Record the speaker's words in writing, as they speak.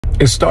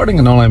Is starting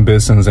an online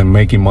business and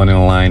making money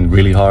online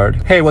really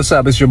hard? Hey, what's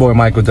up? It's your boy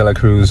Michael de la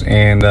Cruz,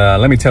 and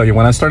let me tell you,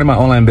 when I started my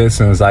online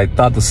business, I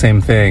thought the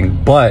same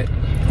thing. But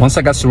once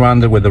I got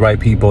surrounded with the right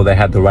people that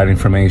had the right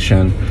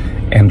information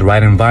and the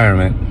right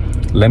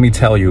environment, let me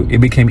tell you,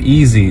 it became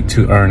easy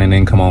to earn an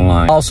income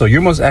online. Also,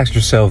 you must ask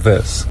yourself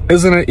this: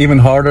 isn't it even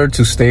harder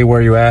to stay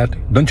where you're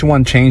at? Don't you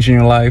want change in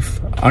your life?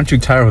 Aren't you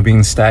tired of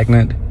being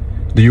stagnant?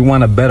 Do you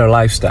want a better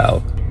lifestyle?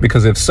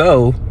 Because if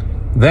so,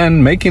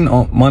 then making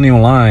money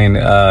online,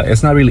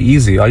 it's not really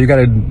easy. All you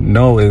gotta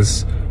know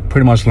is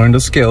pretty much learn the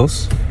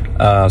skills,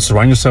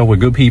 surround yourself with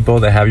good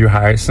people that have your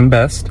highest and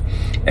best.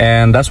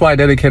 And that's why I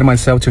dedicated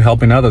myself to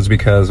helping others,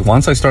 because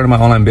once I started my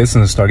online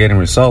business and start getting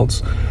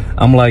results,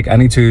 I'm like, I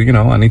need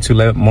to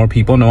let more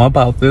people know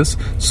about this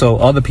so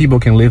other people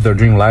can live their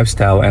dream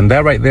lifestyle. And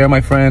that right there, my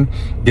friend,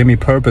 gave me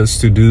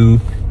purpose to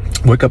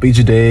wake up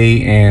each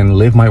day and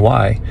live my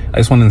why. I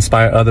just want to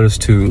inspire others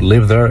to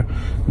live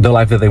the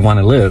life that they want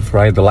to live,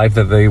 right? The life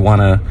that they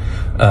want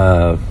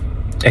to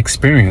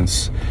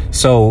experience.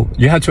 So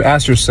you have to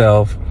ask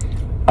yourself,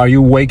 are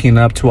you waking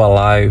up to a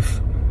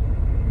life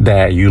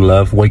that you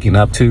love waking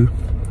up to?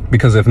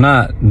 Because if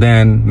not,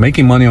 then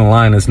making money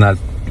online is not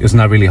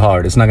really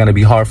hard. It's not going to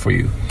be hard for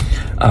you,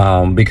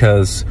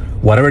 because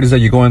whatever it is that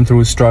you're going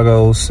through,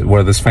 struggles,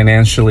 whether it's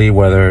financially,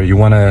 whether you're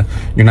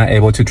not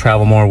able to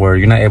travel more, where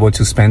you're not able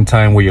to spend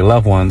time with your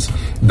loved ones,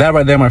 that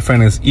right there, my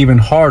friend, is even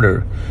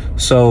harder.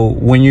 So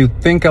when you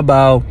think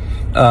about,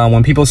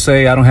 when people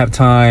say, I don't have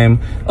time,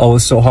 oh,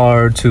 it's so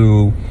hard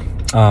to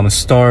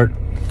start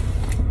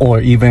or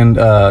even,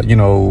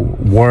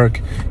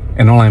 work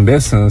an online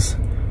business.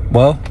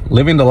 Well,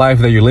 living the life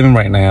that you're living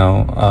right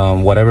now,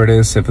 whatever it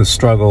is, if it's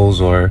struggles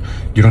or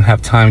you don't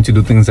have time to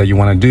do things that you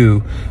want to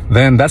do,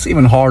 then that's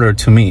even harder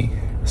to me.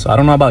 So I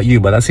don't know about you,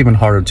 but that's even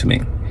harder to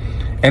me.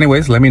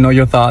 Anyways, let me know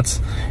your thoughts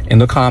in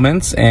the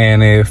comments.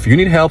 And if you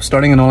need help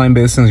starting an online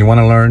business, you want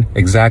to learn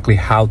exactly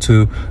how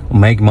to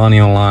make money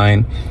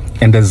online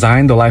and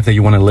design the life that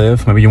you want to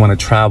live. Maybe you want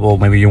to travel,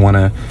 maybe you want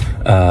to,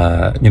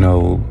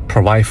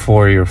 provide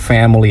for your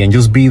family and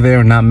just be there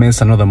and not miss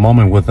another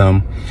moment with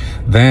them.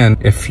 Then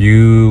if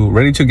you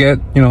ready to get,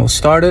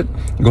 started,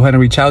 go ahead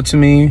and reach out to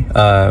me,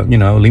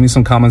 leave me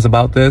some comments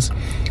about this.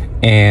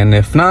 And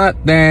if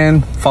not,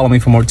 then follow me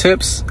for more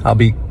tips. I'll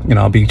be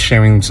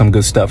sharing some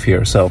good stuff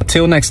here. So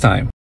till next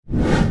time.